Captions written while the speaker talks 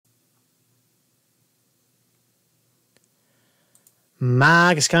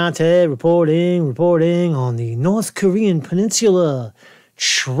Marcus Conte reporting on the North Korean peninsula.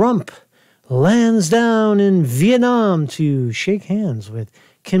 Trump lands down in Vietnam to shake hands with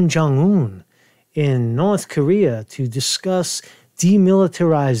Kim Jong-un in North Korea to discuss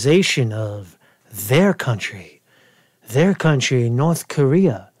demilitarization of their country, North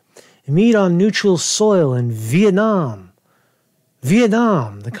Korea. Meet on neutral soil in Vietnam,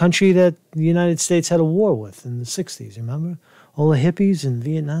 the country that the United States had a war with in the 60s, remember? All the hippies in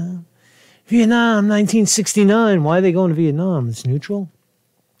Vietnam. Vietnam, 1969. Why are they going to Vietnam? It's neutral?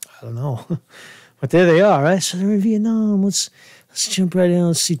 I don't know. But there they are, right? So they're in Vietnam. Let's jump right in.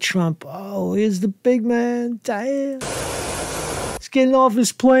 Let's see Trump. Oh, here's the big man. Damn. He's getting off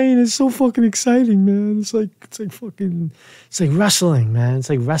his plane. It's so fucking exciting, man. It's like wrestling, man. It's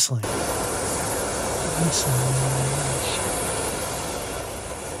like wrestling.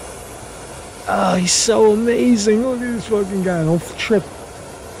 Oh, he's so amazing. Look at this fucking guy. Don't trip.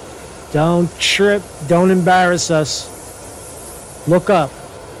 Don't trip. Don't embarrass us. Look up.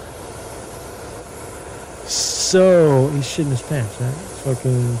 So, he's shitting his pants, right?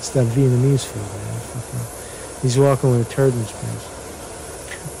 It's that Vietnamese food, man. He's walking with a turd in his pants.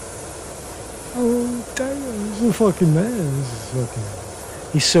 Oh, damn. He's a fucking man.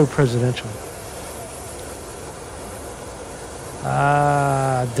 He's so presidential.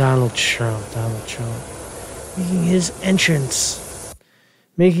 Donald Trump. Making his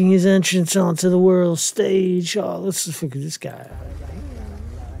entrance onto the world stage. Oh, let's just look at this guy.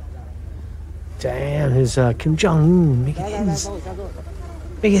 Damn, his Kim Jong-un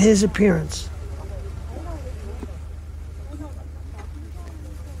making his appearance.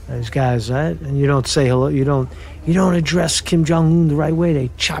 These guys, right? And you don't say hello. You don't address Kim Jong-un the right way. They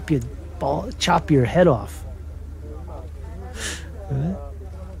chop your head off.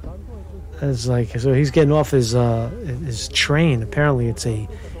 It's like, so he's getting off his train. Apparently, it's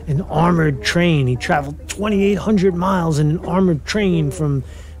an armored train. He traveled 2,800 miles in an armored train from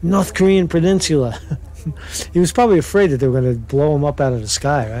North Korean peninsula. He was probably afraid that they were going to blow him up out of the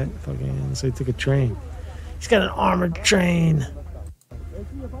sky, right? Fucking, so he took a train. He's got an armored train.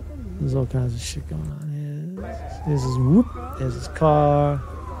 There's all kinds of shit going on here. There's his whoop. There's his car.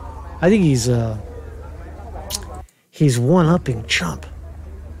 I think he's one-upping Trump.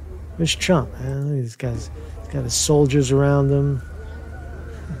 Where's Trump, man? Look at these guys. He's got his soldiers around him.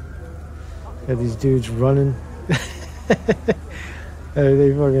 Got these dudes running. They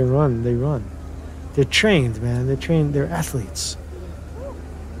fucking run. They run. They're trained, man. They're trained. They're athletes.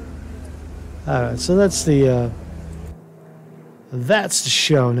 All right, so that's the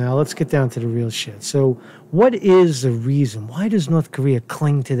show. Now let's get down to the real shit. So, what is the reason? Why does North Korea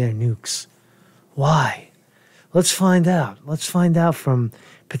cling to their nukes? Why? Let's find out. Let's find out from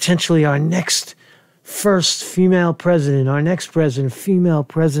potentially our next first female president, female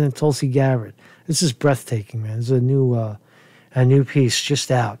president, Tulsi Gabbard. This is breathtaking, man. This is a new piece just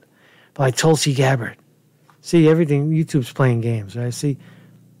out by Tulsi Gabbard. See, everything, YouTube's playing games, right? See,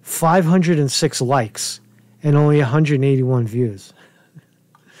 506 likes and only 181 views.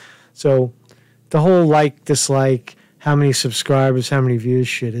 So the whole like, dislike, how many subscribers, how many views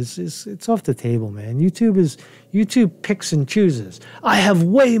shit it's off the table, man. YouTube picks and chooses. I have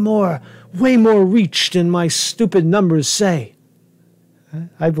way more reach than my stupid numbers say.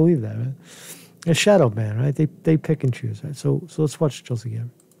 I believe that, right? A shadow ban, right? They pick and choose, right? So let's watch Tulsi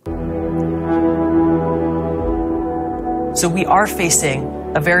Gabbard. So we are facing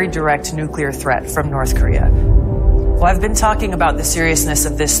a very direct nuclear threat from North Korea. Well, I've been talking about the seriousness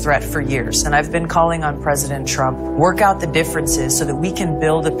of this threat for years, and I've been calling on President Trump, work out the differences so that we can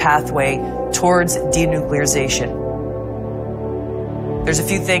build a pathway towards denuclearization. There's a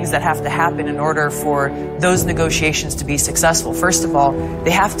few things that have to happen in order for those negotiations to be successful. First of all,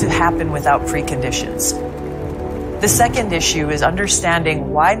 they have to happen without preconditions. The second issue is understanding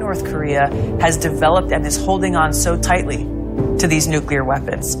why North Korea has developed and is holding on so tightly to these nuclear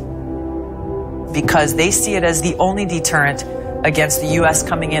weapons. Because they see it as the only deterrent against the U.S.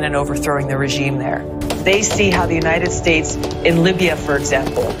 coming in and overthrowing the regime there. They see how the United States in Libya, for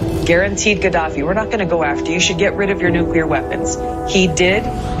example, guaranteed Gaddafi, we're not going to go after you, you should get rid of your nuclear weapons. He did,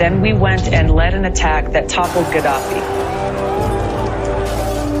 then we went and led an attack that toppled Gaddafi.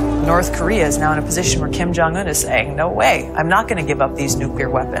 North Korea is now in a position where Kim Jong-un is saying, no way, I'm not going to give up these nuclear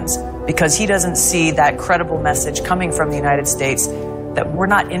weapons, because he doesn't see that credible message coming from the United States that we're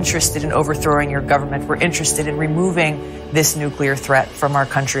not interested in overthrowing your government. We're interested in removing this nuclear threat from our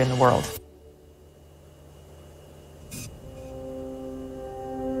country and the world.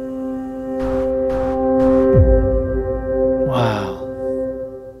 Wow.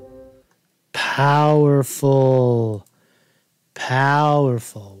 Powerful.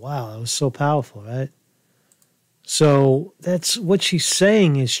 Powerful. Wow, that was so powerful, right? So that's what she's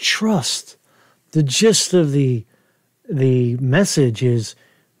saying is trust. The gist of the message is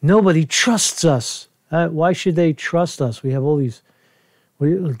nobody trusts us. Why should they trust us? We have all these,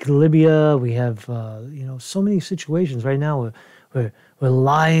 Libya, we have, so many situations right now. We're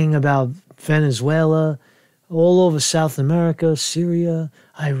lying about Venezuela, all over South America, Syria,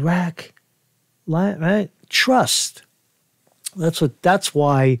 Iraq, right? Trust. That's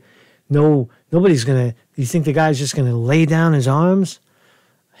why nobody's going to, you think the guy's just going to lay down his arms?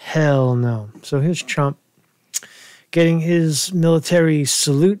 Hell no. So here's Trump getting his military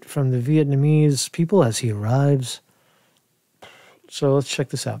salute from the Vietnamese people as he arrives. So let's check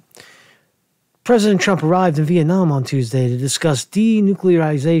this out. President Trump arrived in Vietnam on Tuesday to discuss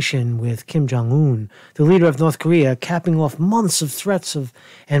denuclearization with Kim Jong-un, the leader of North Korea, capping off months of threats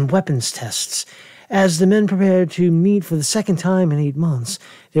and weapons tests. As the men prepared to meet for the second time in 8 months,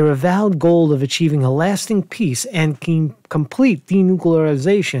 their avowed goal of achieving a lasting peace and complete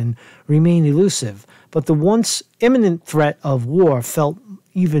denuclearization remained elusive, but the once imminent threat of war felt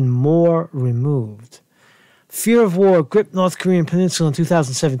even more removed. Fear of war gripped North Korean peninsula in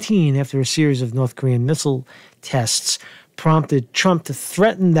 2017 after a series of North Korean missile tests prompted Trump to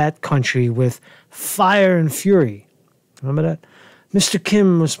threaten that country with fire and fury. Remember that? Mr.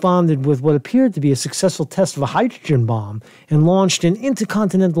 Kim responded with what appeared to be a successful test of a hydrogen bomb and launched an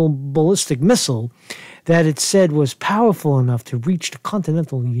intercontinental ballistic missile that it said was powerful enough to reach the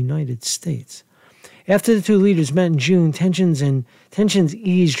continental United States. After the two leaders met in June, tensions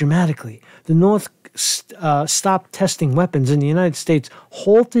eased dramatically. The North stopped testing weapons, and the United States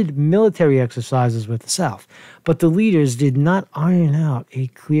halted military exercises with the South. But the leaders did not iron out a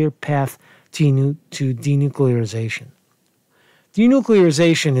clear path to denuclearization.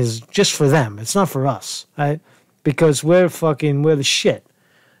 Denuclearization is just for them. It's not for us, right? Because we're the shit.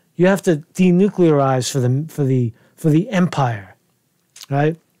 You have to denuclearize for the empire,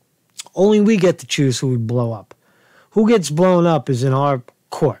 right? Only we get to choose who we blow up. Who gets blown up is in our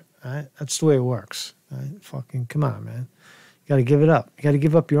court, right? That's the way it works, right? Fucking come on, man. You got to give it up. You got to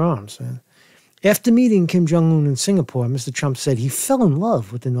give up your arms, man. After meeting Kim Jong-un in Singapore, Mr. Trump said he fell in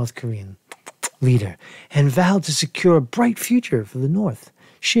love with the North Korean leader and vowed to secure a bright future for the North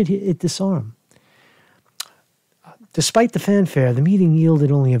should it disarm. Despite the fanfare, the meeting yielded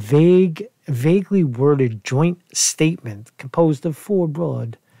only a vaguely worded joint statement composed of 4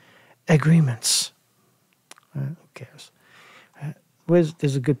 broad agreements. Who cares?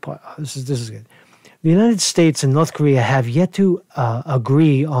 There's a good part. This is good. The United States and North Korea have yet to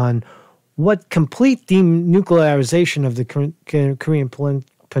agree on what complete denuclearization of the Korean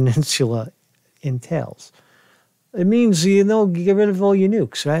Peninsula entails. It means, get rid of all your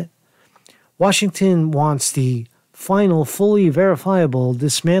nukes, right? Washington wants the final, fully verifiable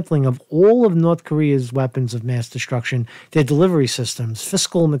dismantling of all of North Korea's weapons of mass destruction, their delivery systems,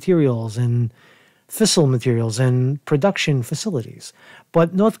 fissile materials, and production facilities.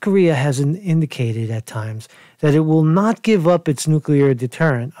 But North Korea has indicated at times that it will not give up its nuclear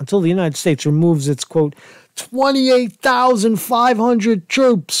deterrent until the United States removes its, quote, 28,500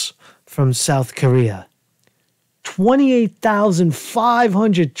 troops from South Korea.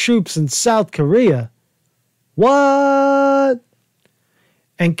 28,500 troops in South Korea. What?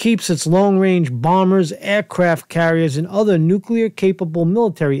 And keeps its long-range bombers, aircraft carriers, and other nuclear-capable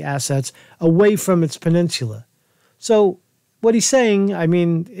military assets away from its peninsula. So, what he's saying,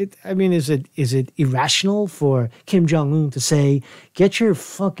 is it irrational for Kim Jong-un to say, get your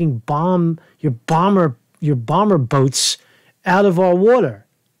fucking your bomber boats out of our water?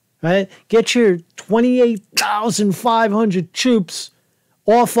 Right? Get your 28,500 troops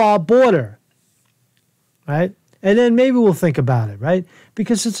off our border. Right? And then maybe we'll think about it, right?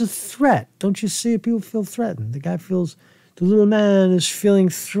 Because it's a threat. Don't you see it? People feel threatened. The little man is feeling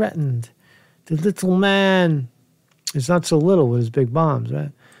threatened. The little man is not so little with his big bombs,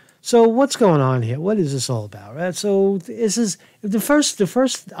 right? So what's going on here? What is this all about, right? So the first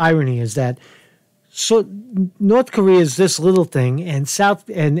irony is that North Korea is this little thing, and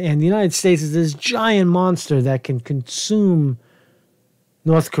the United States is this giant monster that can consume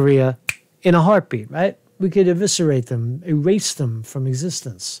North Korea in a heartbeat, right? We could eviscerate them, erase them from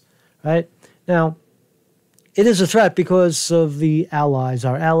existence, right? Now, it is a threat because of the allies.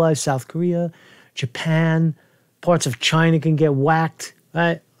 Our allies, South Korea, Japan, parts of China can get whacked,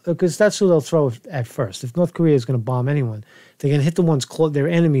 right? Because that's who they'll throw at first. If North Korea is going to bomb anyone, they're going to hit their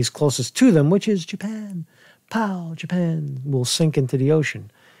enemies closest to them, which is Japan. Pow, Japan will sink into the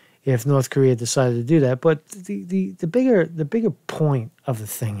ocean. if North Korea decided to do that. But the bigger point of the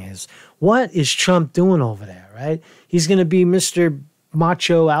thing is, what is Trump doing over there, right? He's going to be Mr.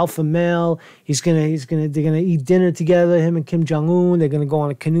 Macho alpha male. They're gonna eat dinner together. Him and Kim Jong-un. They're gonna go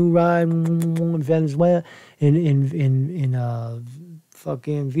on a canoe ride in Venezuela, in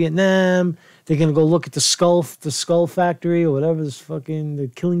fucking Vietnam. They're gonna go look at the skull factory or whatever. The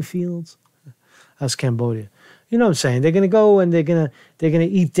killing fields. That's Cambodia. You know what I'm saying? They're gonna go and they're gonna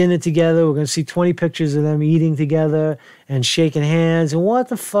eat dinner together. We're gonna see 20 pictures of them eating together and shaking hands. And what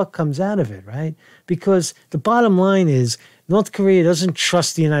the fuck comes out of it, right? Because the bottom line is, North Korea doesn't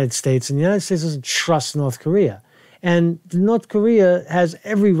trust the United States, and the United States doesn't trust North Korea. And North Korea has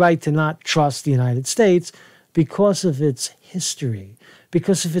every right to not trust the United States because of its history,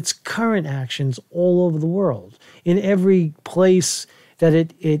 because of its current actions all over the world. In every place that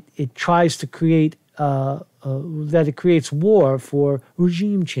it tries to create, that it creates war for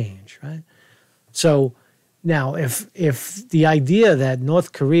regime change, right? So now, if the idea that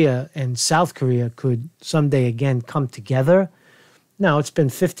North Korea and South Korea could someday again come together, now it's been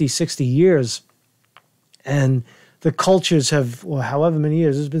 50, 60 years, and the cultures have, or however many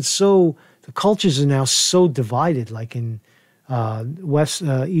years, the cultures are now so divided, like in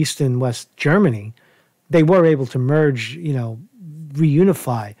East and West Germany, they were able to merge,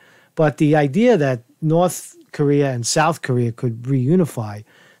 reunify. But the idea that North Korea and South Korea could reunify,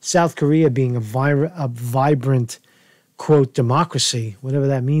 South Korea being a vibrant, quote, democracy, whatever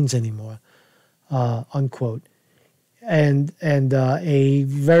that means anymore, unquote, and a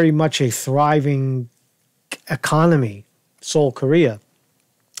very much a thriving economy, Seoul, Korea,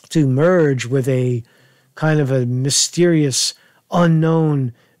 to merge with a kind of a mysterious,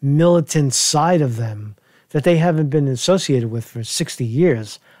 unknown, militant side of them that they haven't been associated with for 60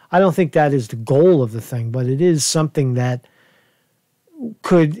 years. I don't think that is the goal of the thing, but it is something that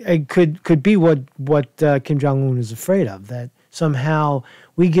could be what Kim Jong-un is afraid of, that somehow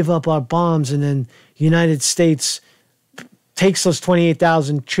we give up our bombs and then the United States takes those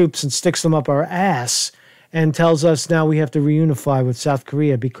 28,000 troops and sticks them up our ass and tells us now we have to reunify with South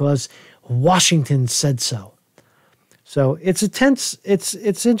Korea because Washington said so. So it's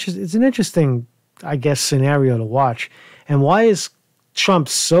an interesting, I guess, scenario to watch. And why is Trump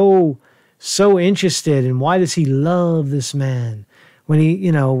so interested, and why does he love this man?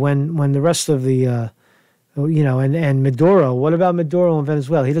 When when the rest of the, and Maduro, what about Maduro in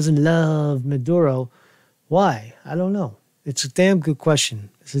Venezuela? He doesn't love Maduro. Why? I don't know. It's a damn good question.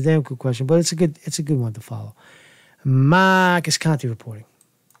 But it's a good one to follow. Marcus Conte reporting.